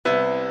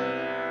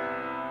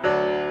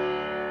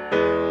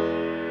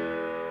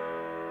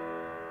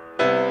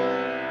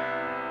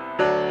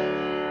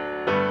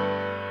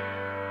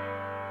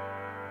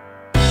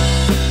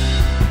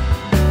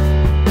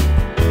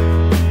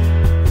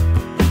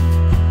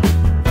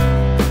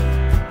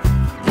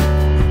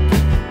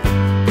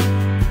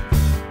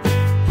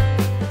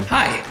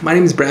My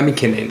name is Brad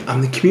McKinnon.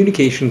 I'm the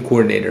Communication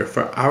Coordinator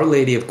for Our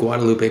Lady of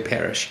Guadalupe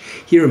Parish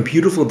here in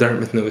beautiful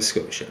Dartmouth, Nova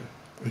Scotia.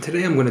 And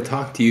today I'm going to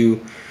talk to you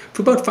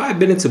for about 5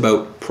 minutes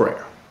about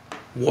prayer.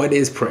 What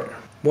is prayer?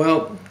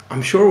 Well,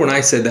 I'm sure when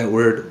I said that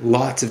word,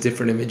 lots of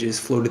different images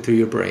floated through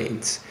your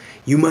brains.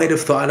 You might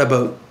have thought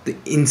about the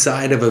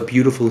inside of a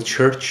beautiful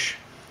church.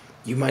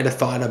 You might have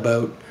thought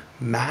about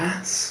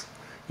Mass.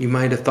 You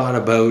might have thought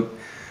about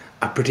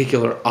a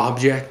particular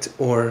object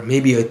or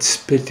maybe a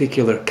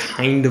particular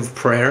kind of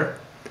prayer.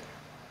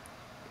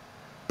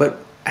 But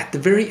at the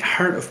very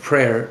heart of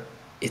prayer,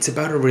 it's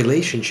about a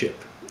relationship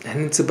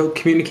and it's about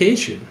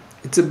communication.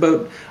 It's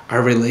about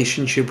our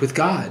relationship with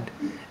God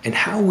and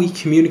how we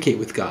communicate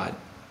with God.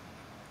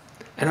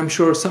 And I'm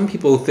sure some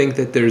people think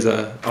that there's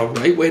a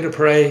right way to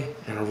pray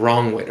and a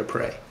wrong way to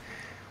pray.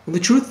 Well,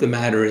 the truth of the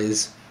matter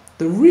is,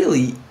 there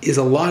really is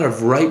a lot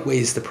of right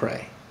ways to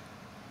pray.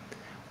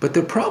 But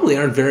there probably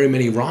aren't very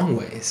many wrong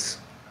ways.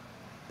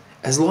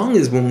 As long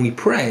as when we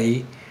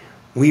pray,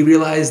 we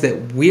realize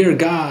that we are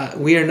God,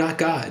 we are not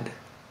God.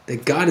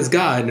 That God is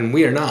God and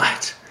we are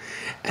not.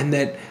 And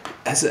that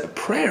as a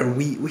prayer,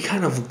 we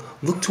kind of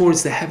look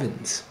towards the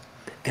heavens.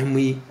 And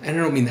I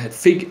don't mean that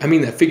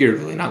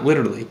figuratively, not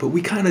literally, but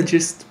we kind of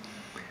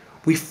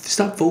we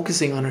stop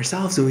focusing on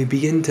ourselves and we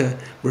begin to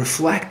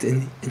reflect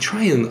and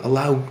try and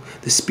allow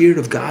the Spirit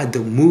of God to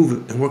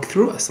move and work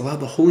through us, allow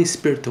the Holy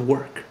Spirit to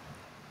work.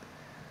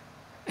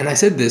 And I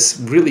said this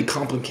really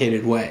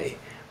complicated way,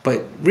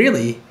 but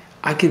really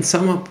I can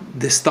sum up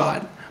this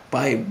thought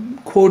by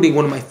quoting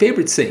one of my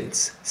favorite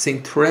saints,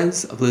 Saint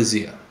Therese of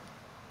Lisieux.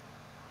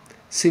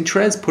 Saint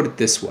Therese put it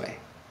this way: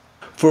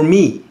 "For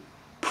me,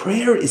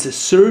 prayer is a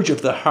surge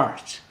of the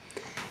heart.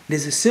 It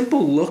is a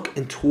simple look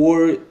and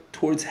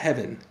towards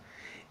heaven.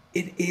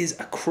 It is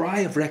a cry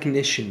of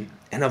recognition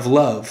and of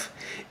love,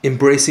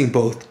 embracing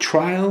both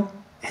trial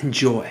and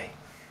joy."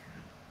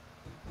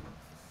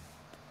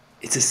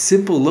 It's a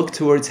simple look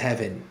towards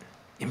heaven,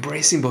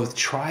 embracing both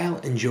trial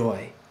and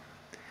joy.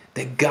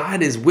 That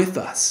God is with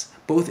us,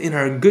 both in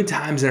our good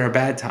times and our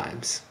bad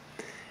times.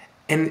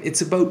 And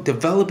it's about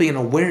developing an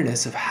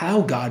awareness of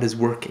how God is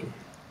working.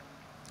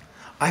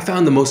 I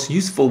found the most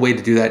useful way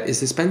to do that is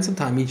to spend some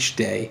time each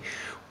day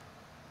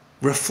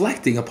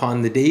reflecting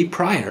upon the day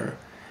prior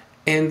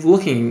and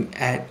looking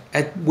at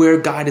where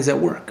God is at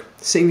work.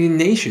 St.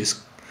 Ignatius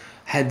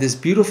had this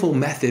beautiful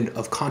method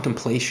of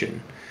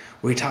contemplation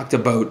where he talked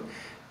about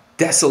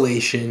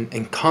desolation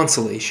and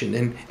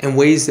consolation and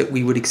ways that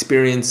we would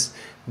experience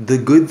the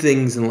good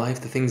things in life,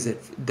 the things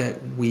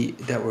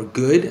that were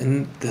good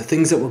and the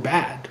things that were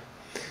bad.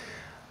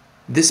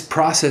 This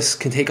process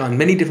can take on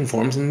many different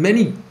forms, and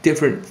many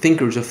different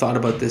thinkers have thought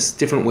about this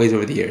different ways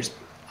over the years.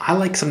 I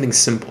like something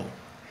simple.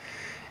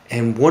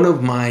 And one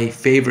of my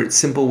favorite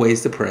simple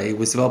ways to pray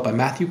was developed by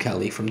Matthew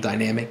Kelly from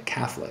Dynamic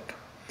Catholic.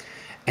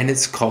 And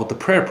it's called the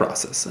prayer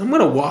process. I'm going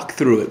to walk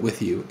through it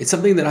with you. It's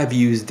something that I've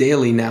used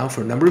daily now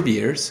for a number of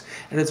years,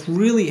 and it's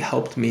really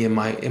helped me in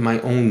my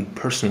own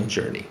personal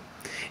journey.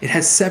 It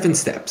has 7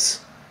 steps: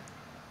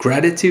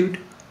 gratitude,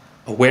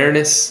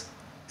 awareness,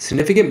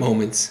 significant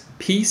moments,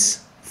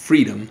 peace,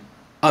 freedom,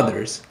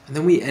 others, and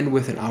then we end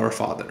with an Our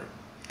Father.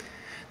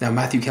 Now,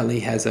 Matthew Kelly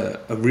has a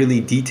really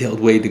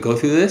detailed way to go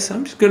through this.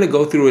 I'm just going to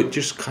go through it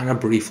just kind of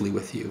briefly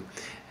with you.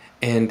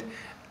 And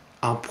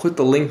I'll put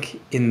the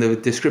link in the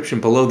description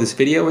below this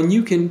video, and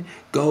you can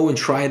go and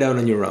try it out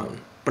on your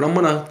own. But I'm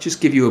going to just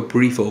give you a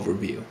brief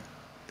overview.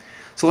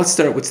 So let's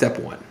start with step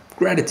 1,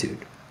 gratitude.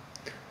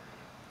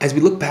 As we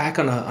look back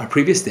on our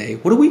previous day,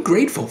 what are we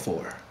grateful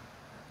for?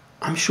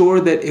 I'm sure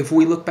that if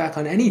we look back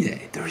on any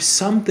day, there is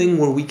something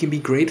where we can be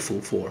grateful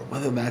for,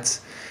 whether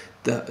that's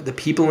the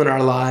people in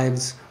our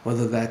lives,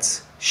 whether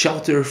that's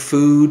shelter,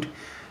 food,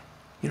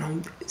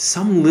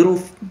 some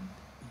little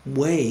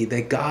way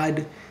that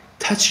God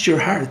touched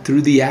your heart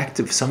through the act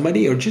of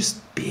somebody or just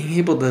being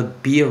able to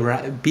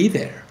be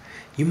there.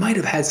 You might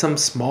have had some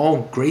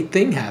small, great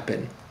thing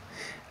happen,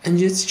 and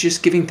it's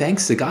just giving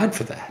thanks to God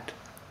for that.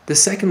 The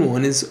second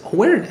one is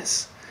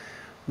awareness.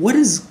 What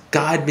has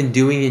God been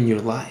doing in your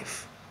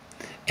life?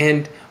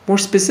 And more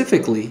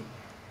specifically,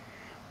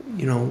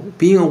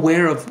 being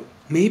aware of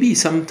maybe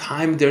some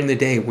time during the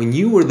day when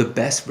you were the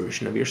best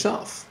version of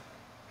yourself.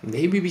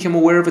 Maybe become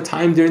aware of a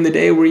time during the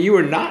day where you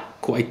were not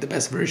quite the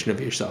best version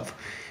of yourself.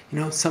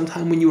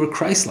 Sometime when you were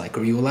Christ-like,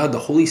 or you allowed the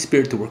Holy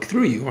Spirit to work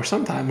through you, or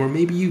sometime where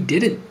maybe you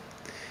didn't.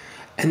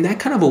 And that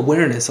kind of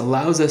awareness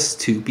allows us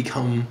to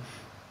become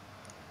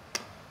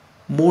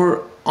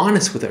more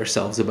honest with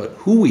ourselves about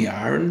who we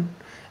are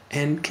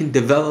and can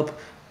develop,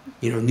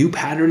 new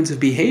patterns of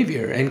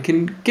behavior and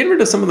can get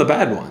rid of some of the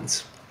bad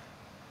ones.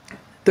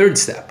 Third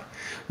step.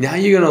 Now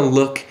you're going to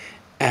look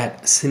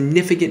at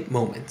significant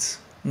moments.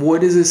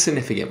 What is a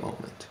significant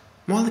moment?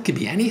 Well, it could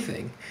be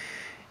anything.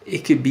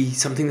 It could be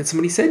something that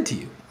somebody said to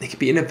you. It could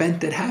be an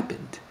event that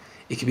happened.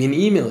 It could be an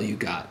email you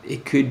got.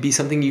 It could be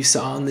something you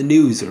saw on the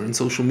news or in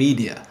social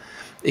media.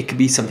 It could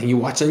be something you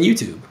watched on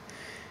YouTube.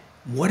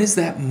 What is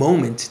that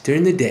moment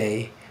during the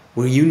day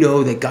where you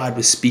know that God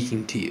was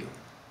speaking to you?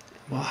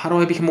 Well, how do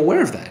I become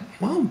aware of that?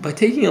 Well, by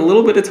taking a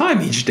little bit of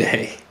time each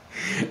day.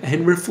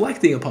 and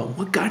reflecting upon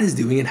what God is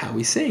doing and how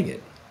he's saying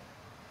it.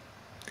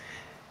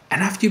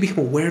 And after you become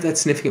aware of that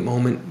significant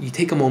moment, you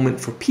take a moment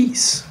for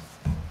peace.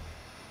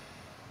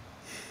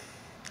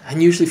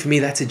 And usually for me,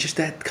 that's just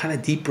that kind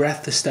of deep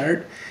breath to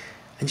start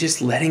and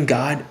just letting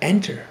God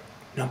enter.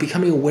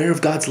 Becoming aware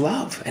of God's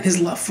love and his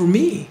love for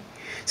me.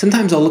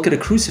 Sometimes I'll look at a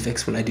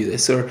crucifix when I do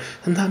this, or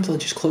sometimes I'll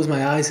just close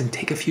my eyes and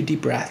take a few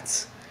deep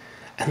breaths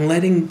and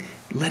letting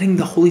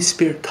the Holy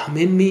Spirit come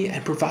in me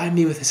and provide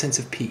me with a sense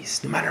of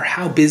peace. No matter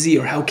how busy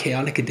or how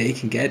chaotic a day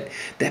can get,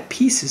 that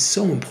peace is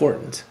so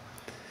important.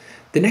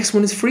 The next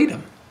one is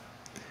freedom.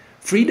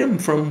 Freedom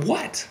from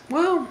what?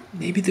 Well,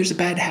 maybe there's a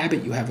bad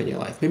habit you have in your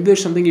life. Maybe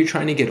there's something you're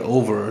trying to get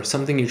over or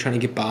something you're trying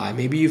to get by.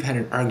 Maybe you've had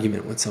an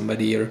argument with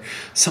somebody or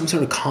some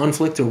sort of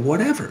conflict or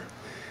whatever.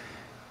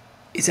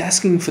 It's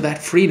asking for that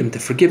freedom to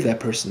forgive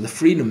that person, the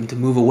freedom to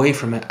move away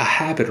from a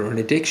habit or an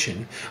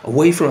addiction,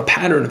 away from a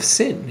pattern of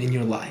sin in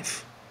your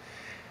life.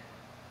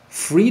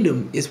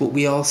 Freedom is what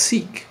we all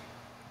seek,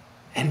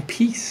 and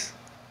peace.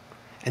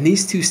 And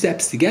these two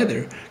steps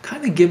together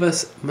kind of give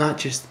us not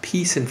just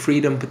peace and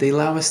freedom, but they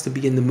allow us to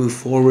begin to move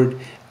forward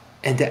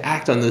and to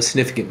act on those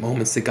significant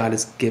moments that God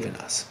has given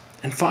us.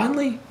 And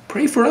finally,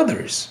 pray for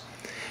others.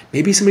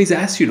 Maybe somebody's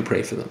asked you to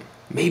pray for them.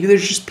 Maybe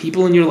there's just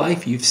people in your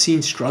life you've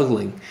seen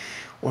struggling,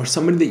 or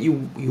somebody that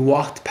you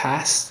walked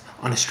past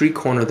on a street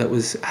corner that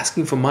was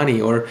asking for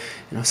money, or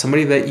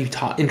somebody that you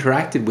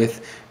interacted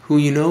with who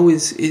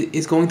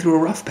is going through a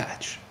rough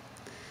patch.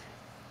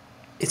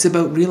 It's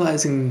about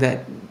realizing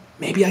that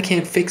maybe I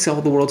can't fix all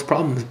the world's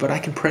problems, but I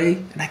can pray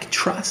and I can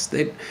trust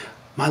that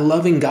my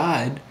loving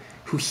God,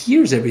 who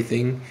hears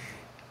everything,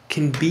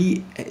 can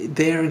be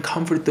there and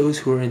comfort those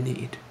who are in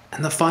need.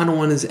 And the final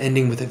one is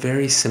ending with a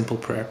very simple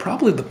prayer,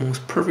 probably the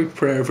most perfect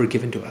prayer ever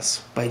given to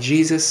us by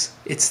Jesus.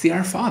 It's the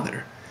Our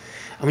Father.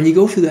 And when you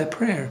go through that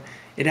prayer,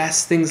 it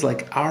asks things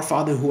like, Our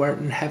Father who art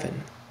in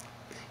heaven,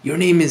 your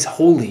name is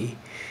holy,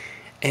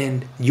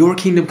 and your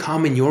kingdom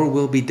come and your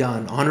will be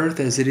done on earth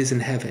as it is in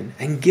heaven.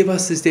 And give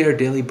us this day our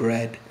daily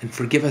bread and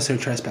forgive us our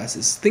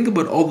trespasses. Think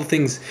about all the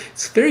things.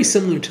 It's very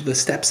similar to the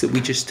steps that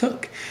we just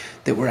took,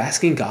 that we're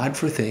asking God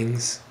for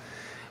things,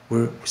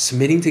 we're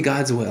submitting to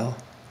God's will,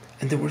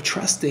 and that we're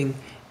trusting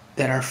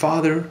that our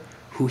Father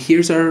who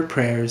hears our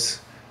prayers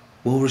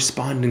will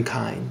respond in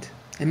kind.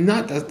 And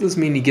that doesn't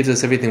mean he gives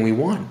us everything we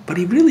want, but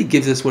he really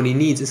gives us what he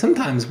needs. And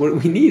sometimes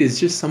what we need is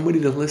just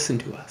somebody to listen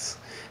to us.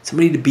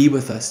 Somebody to be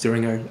with us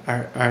during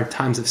our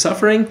times of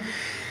suffering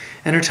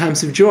and our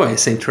times of joy,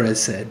 as St. Therese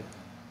said.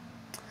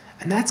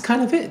 And that's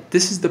kind of it.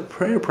 This is the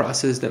prayer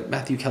process that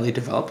Matthew Kelly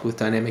developed with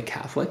Dynamic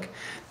Catholic.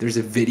 There's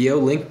a video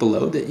link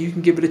below that you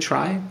can give it a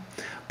try.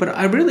 But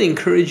I really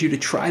encourage you to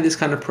try this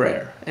kind of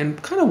prayer.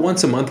 And kind of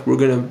once a month, we're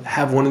going to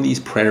have one of these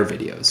prayer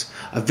videos.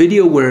 A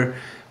video where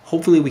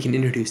hopefully we can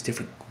introduce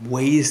different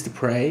ways to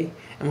pray.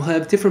 And we'll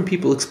have different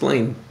people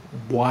explain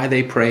why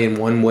they pray in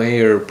one way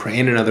or pray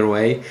in another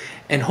way.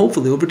 And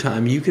hopefully over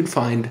time you can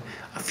find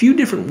a few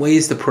different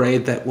ways to pray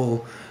that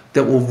will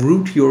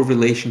root your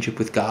relationship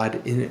with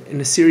God in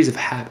a series of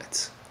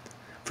habits.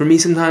 For me,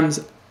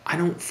 sometimes I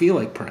don't feel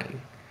like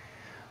praying.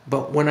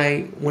 But when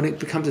it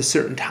becomes a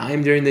certain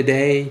time during the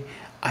day,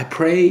 I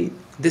pray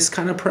this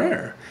kind of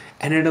prayer.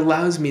 And it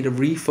allows me to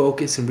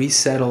refocus and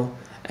resettle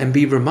and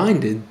be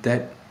reminded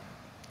that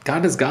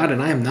God is God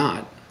and I am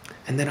not.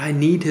 And that I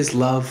need his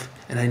love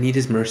and I need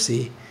his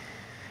mercy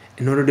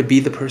in order to be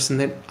the person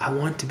that I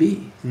want to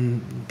be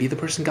and be the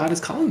person God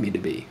is calling me to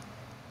be.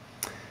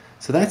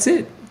 So that's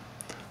it.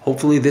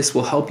 Hopefully this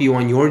will help you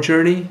on your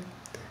journey.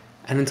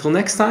 And until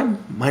next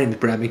time, my name is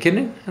Brad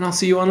McKinnon, and I'll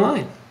see you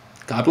online.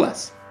 God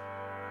bless.